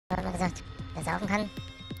gesagt, wer saufen kann,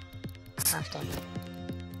 draufstehen.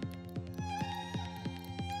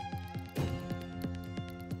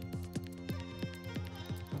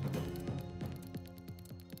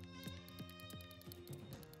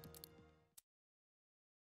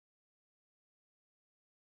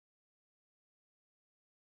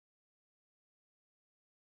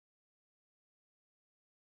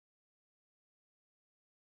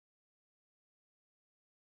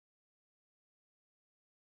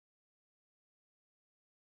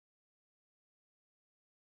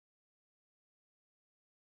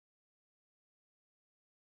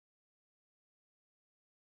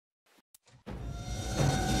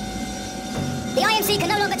 The IMC can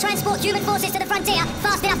no longer transport human forces to the frontier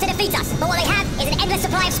fast enough to defeat us, but what they have is an endless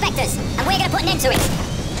supply of Spectres, and we're going to put an end to it.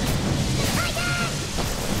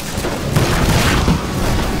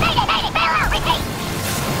 Mayday, mayday, bail out, repeat!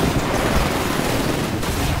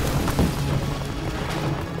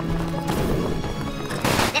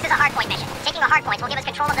 This is a hardpoint mission. Taking a hardpoint will give us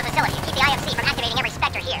control of the facility and keep the IMC from activating every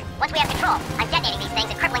Spectre here. Once we have control, I'm detonating these things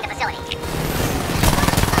and crippling the facility.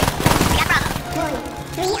 We got Bravo. Warning.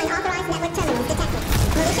 3 unauthorized network terminals detected.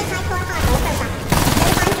 Militia Type 4 hardware profile.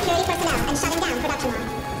 Notifying security personnel and shutting down production line.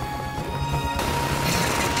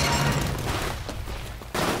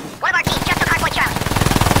 One of our teams just took Hardpoint Charlie.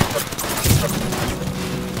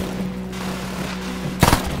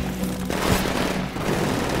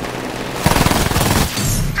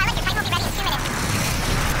 Pilot, your tank will be ready in 2 minutes.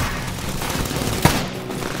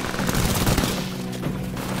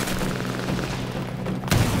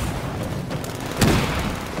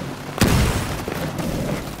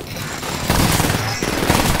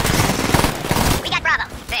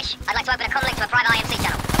 I'd like to open a comlink to a private IMC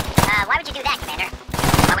channel. Why would you do that, Commander?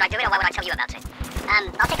 Why would I do it, or why would I tell you about it?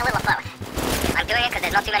 I'll take a little of both. I'm doing it because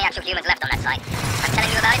there's not too many actual humans left on that site. I'm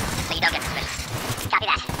telling you about it so you don't get suspicious. Copy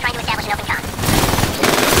that. Trying to establish an open comm.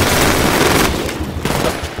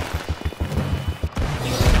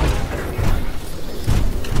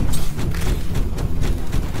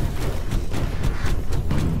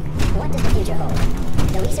 What does the future hold?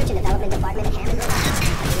 The Research and Development Department at Hammond to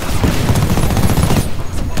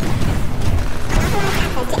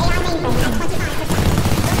AI mainframe at 25%.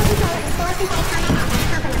 Local control of the store's synthetic combat assets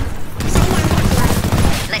compromised. Shutting down production line.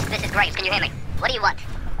 Liz, this is Graves. Can you hear me? What do you want?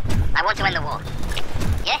 I want to end the war.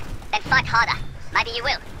 Yeah? Then fight harder. Maybe you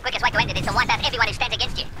will. Quickest way to end it is to wipe out everyone who stands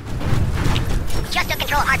against you. Just to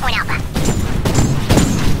control Hardpoint Alpha.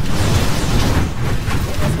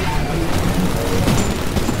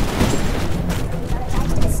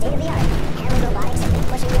 Prototypes to the state of the art. Hammond Robotics have been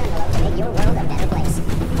pushing the envelope to make your world a better place.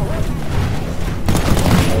 A world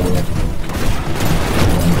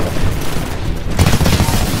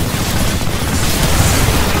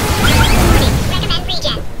Recommend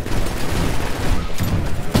regen.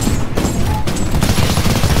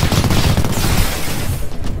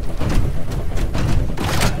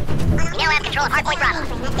 We now have control of Hardpoint Bravo.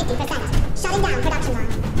 At 50%. Shutting down production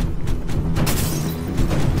line.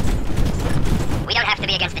 We don't have to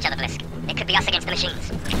be against each other, Blisk. It could be us against the machines.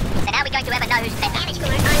 Then how are we going to ever know who's better? Damage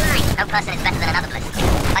score online. No person is better than another, Blisk.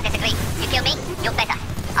 I disagree. You kill me, you're better.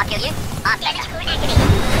 I'll kill you, I'm better. Damage score activated.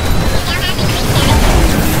 We now have increased damage.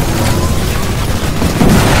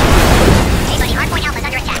 Hey buddy, Hardpoint Alpha's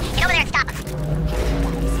under attack. Get over there and stop them.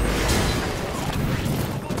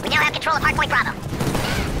 We now have control of Hardpoint Bravo.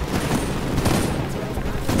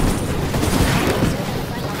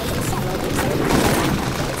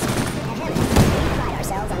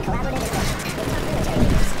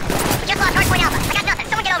 We just lost Hardpoint Alpha. I got nothing.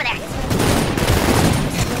 Someone get over there.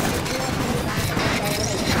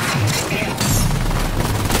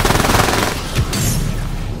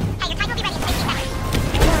 Hey, your tank will be ready in 15 seconds.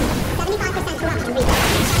 75% corruption rebound.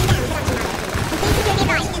 Shutting down production line. Complete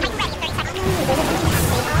security advised. Tank ready in 30 seconds.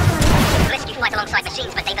 Blisk, you fight alongside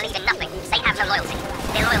machines, but they believe in nothing. They have no loyalty.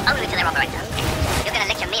 They're loyal only to their operator. You're gonna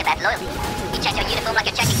lecture me about loyalty. You change your uniform like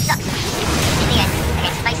you're changing socks. In the end,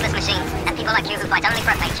 against faceless machines and people like you who fight only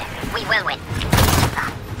for a paycheck, we will win.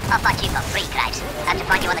 I'll fight you for free, Graves. I have to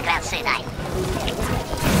find you on the ground soon, eh?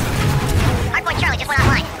 Hardpoint Charlie just went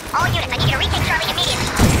online. All units, I need you to retake Charlie immediately.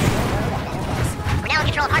 We're now in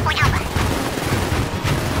control of Hardpoint Alpha.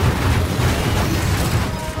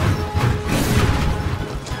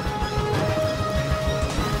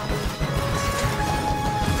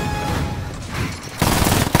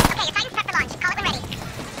 Okay, your Titan's prepped for launch. Call it when ready.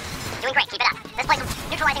 Doing great, keep it up. This place is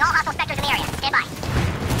neutralizing all hostile Spectres in the area. Stand by.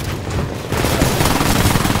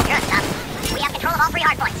 Good stuff. We have control of all 3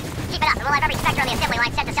 hardpoints. Keep it up, and we'll have every Spectre on the assembly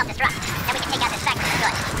line set to self-destruct. Then we can take out this Spectre for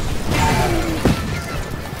good.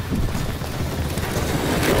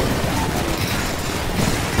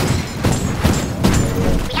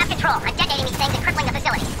 all, undetonate these things and crippling the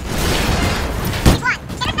facility. Phase 1.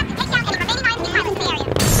 Intercept and take down any remaining IMC pilots in the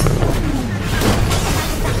area.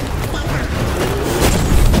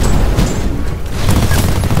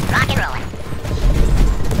 Rock and rolling.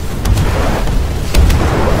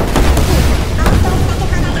 All stolen sector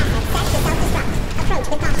combat assets set to self-destruct. Approach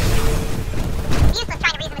with caution. Useless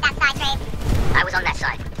trying to reason with that side, Trade. I was on that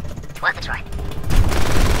side. Worth a try.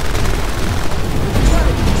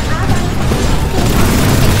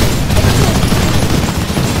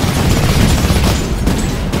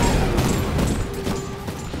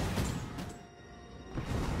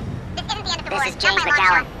 This is James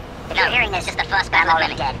McCallum. If you're hearing this, is the first battle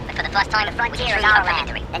already dead. But for the first time, The frontier we is can our truly hope for land,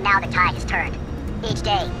 victory. and now the tide has turned. Each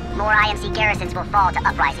day, more IMC garrisons will fall to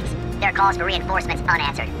uprisings, their calls for reinforcements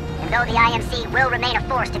unanswered. And though the IMC will remain a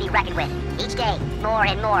force to be reckoned with, each day, more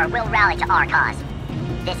and more will rally to our cause.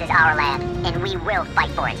 This is our land, and we will fight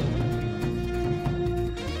for it.